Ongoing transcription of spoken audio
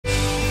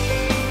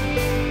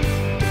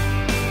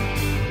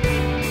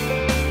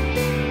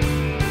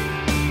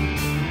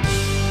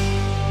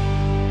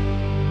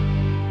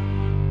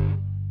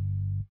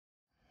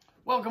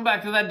Welcome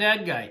back to That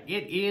Dad Guy.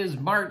 It is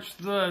March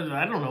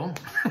I don't know.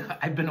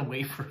 I've been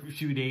away for a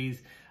few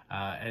days.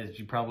 As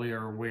you probably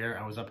are aware,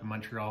 I was up in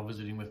Montreal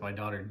visiting with my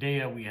daughter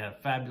Dea. We had a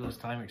fabulous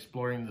time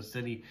exploring the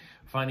city,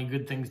 finding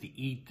good things to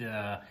eat,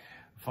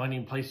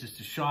 finding places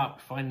to shop,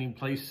 finding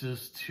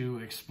places to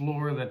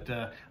explore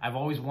that I've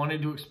always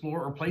wanted to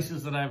explore, or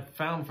places that I've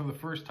found for the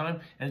first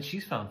time and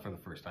she's found for the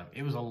first time.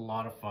 It was a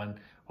lot of fun.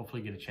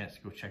 Hopefully get a chance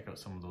to go check out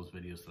some of those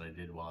videos that I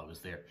did while I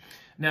was there.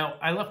 Now,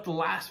 I left the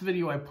last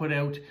video I put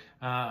out,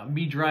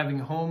 me driving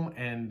home,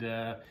 and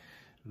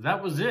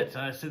that was it.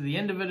 I said the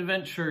end of an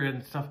adventure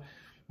and stuff.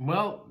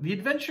 Well, the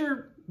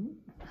adventure,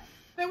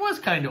 it was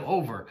kind of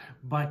over,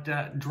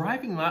 but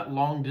driving that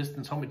long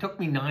distance home, it took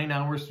me 9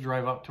 hours to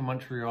drive up to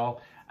Montreal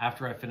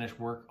after I finished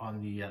work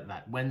on the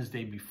that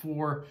Wednesday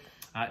before.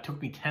 It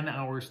took me 10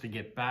 hours to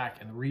get back,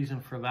 and the reason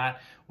for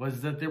that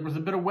was that there was a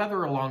bit of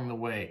weather along the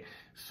way.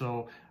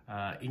 So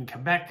in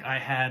Quebec, I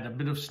had a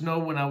bit of snow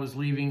when I was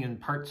leaving and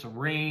parts of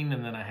rain,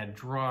 and then I had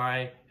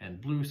dry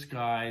and blue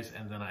skies,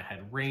 and then I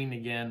had rain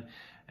again.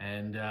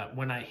 And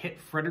when I hit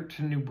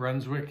Fredericton, New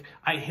Brunswick,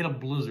 I hit a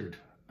blizzard.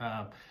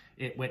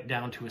 It went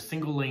down to a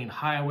single lane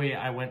highway.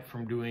 I went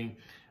from doing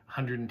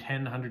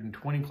 110,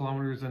 120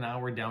 kilometers an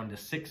hour down to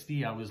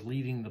 60. I was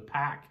leading the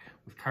pack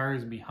with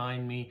cars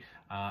behind me,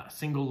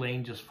 single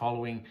lane, just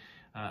following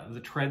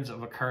the treads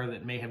of a car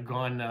that may have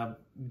gone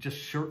just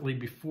shortly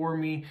before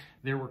me.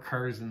 There were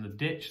cars in the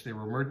ditch. There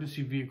were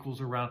emergency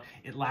vehicles around.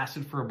 It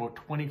lasted for about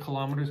 20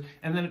 kilometers,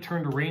 and then it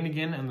turned to rain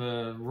again, and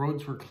the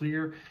roads were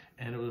clear,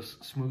 and it was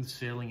smooth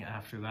sailing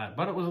after that.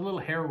 But it was a little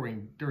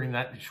harrowing during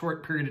that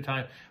short period of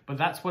time. But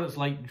that's what it's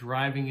like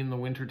driving in the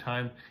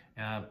wintertime.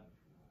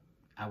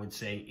 I would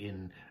say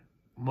in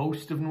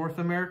most of North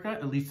America,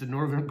 at least the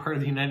northern part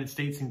of the United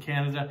States and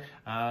Canada,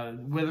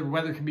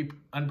 weather can be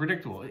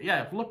unpredictable.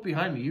 Yeah, if you look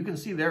behind me, you can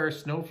see there are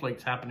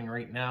snowflakes happening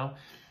right now.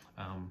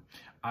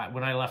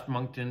 When I left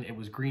Moncton, it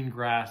was green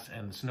grass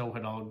and the snow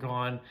had all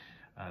gone.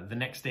 The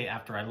next day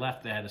after I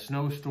left, they had a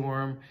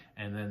snowstorm,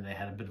 and then they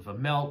had a bit of a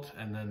melt,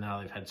 and then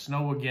now they've had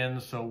snow again.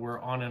 So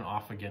we're on and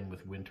off again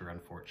with winter,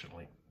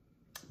 unfortunately.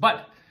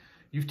 But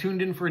you've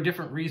tuned in for a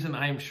different reason,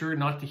 I am sure,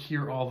 not to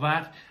hear all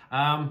that.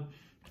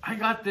 I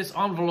got this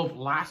envelope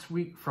last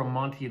week from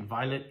Monte and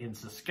Violet in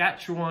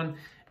Saskatchewan,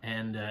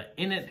 and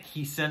in it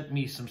he sent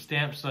me some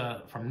stamps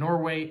from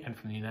Norway and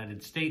from the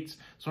United States.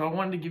 So I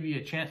wanted to give you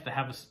a chance to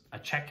have a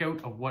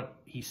checkout of what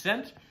he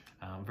sent.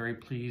 I'm very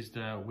pleased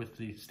with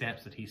the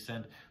stamps that he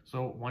sent.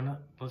 So why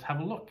not? Let's have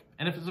a look.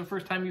 And if it's the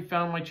first time you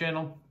found my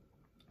channel,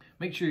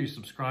 make sure you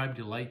subscribe,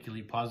 you like, you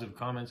leave positive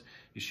comments,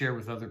 you share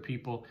with other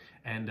people,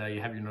 and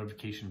you have your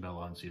notification bell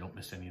on so you don't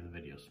miss any of the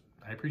videos.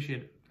 I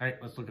appreciate it. All right,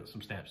 let's look at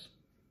some stamps.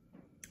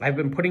 I've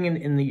been putting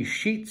in these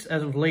sheets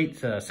as of late,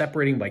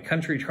 separating by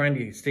country, trying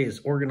to stay as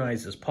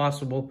organized as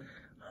possible.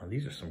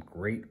 These are some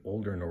great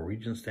older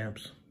Norwegian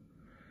stamps.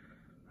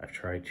 I've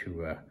tried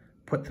to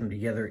put them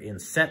together in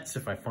sets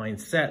if I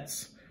find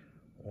sets,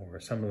 or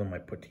some of them I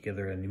put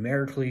together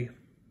numerically.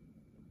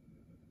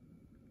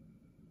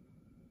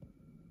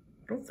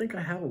 I don't think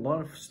I have a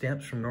lot of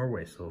stamps from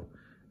Norway, so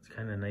it's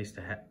kind of nice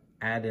to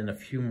add in a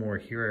few more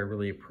here. I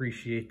really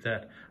appreciate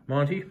that.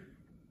 Monty,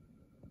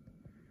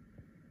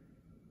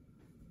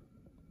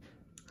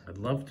 I'd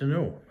love to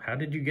know, how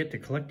did you get to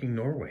collecting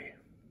Norway?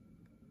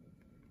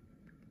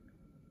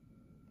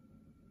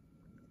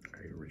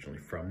 Are you originally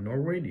from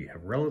Norway? Do you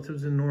have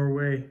relatives in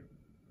Norway?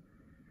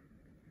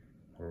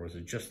 Or was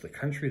it just the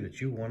country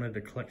that you wanted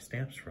to collect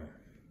stamps from?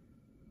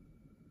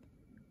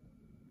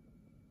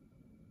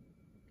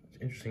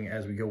 It's interesting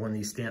as we go on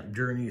these stamp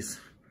journeys,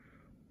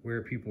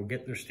 where people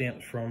get their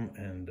stamps from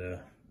and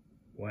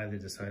why they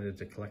decided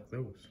to collect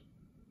those.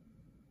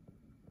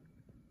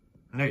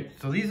 All right,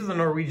 so these are the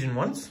Norwegian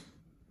ones.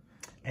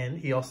 And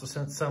he also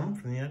sent some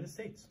from the United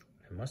States.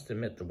 I must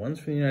admit, the ones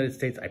from the United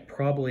States, I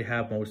probably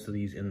have most of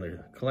these in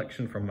the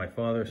collection from my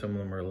father. Some of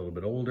them are a little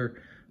bit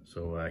older,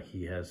 so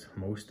he has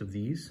most of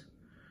these.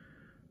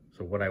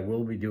 So what I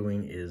will be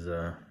doing is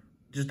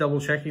just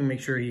double checking, make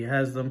sure he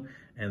has them,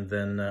 and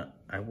then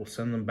I will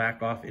send them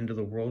back off into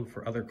the world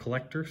for other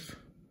collectors.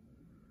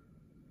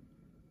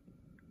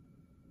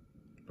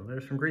 So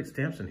there's some great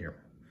stamps in here.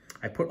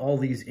 I put all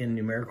these in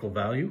numerical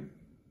value.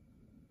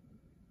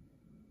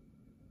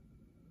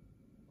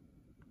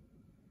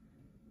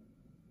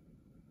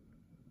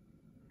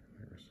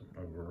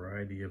 A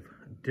variety of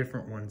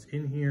different ones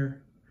in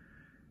here,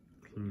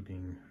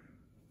 including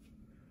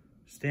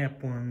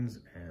stamp ones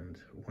and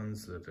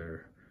ones that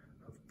are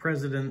of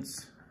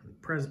presidents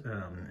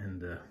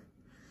and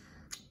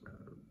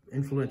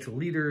influential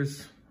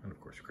leaders, and of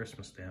course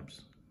Christmas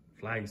stamps,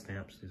 flag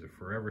stamps. These are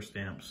forever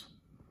stamps.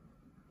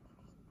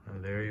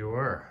 And there you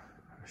are,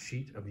 a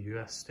sheet of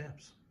US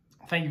stamps.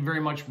 Thank you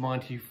very much,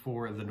 Monty,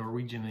 for the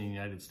Norwegian and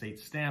United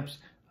States stamps.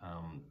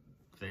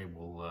 They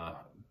will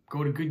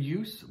go to good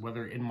use,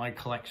 whether in my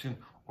collection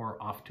or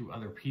off to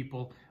other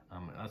people.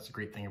 That's the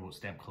great thing about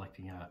stamp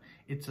collecting.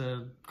 It's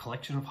a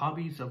collection of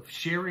hobbies, of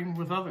sharing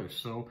with others.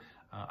 So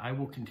I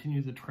will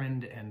continue the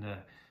trend and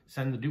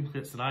send the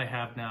duplicates that I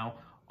have now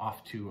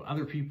off to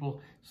other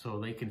people so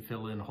they can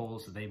fill in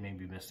holes that they may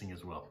be missing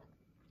as well.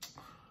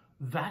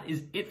 That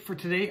is it for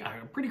today.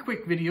 A pretty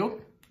quick video.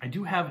 I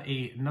do have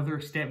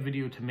another stamp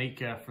video to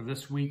make for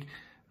this week.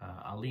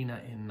 Alina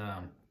in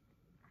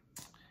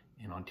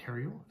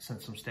Ontario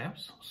sent some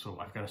stamps, so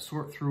I've got to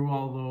sort through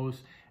all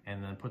those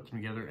and then put them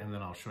together, and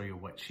then I'll show you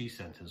what she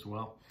sent as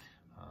well.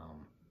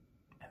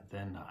 And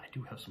then I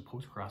do have some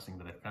post crossing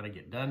that I've got to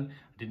get done.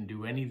 I didn't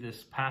do any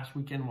this past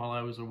weekend while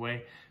I was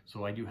away,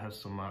 so I do have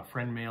some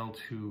friend mail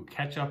to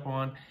catch up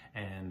on,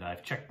 and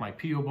I've checked my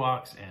P.O.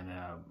 box, and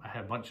I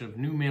had a bunch of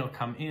new mail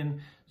come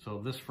in,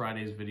 so this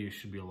Friday's video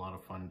should be a lot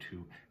of fun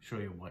to show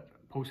you what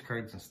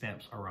postcards and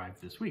stamps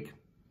arrived this week.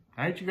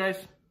 All right, you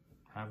guys,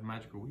 have a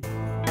magical week.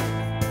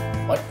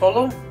 What,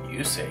 Polo?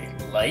 You say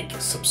like,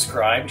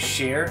 subscribe,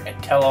 share,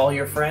 and tell all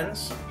your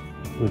friends?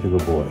 Who's a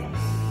good boy?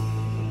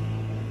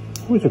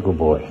 Who's a good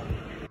boy?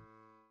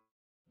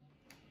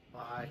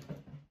 Bye.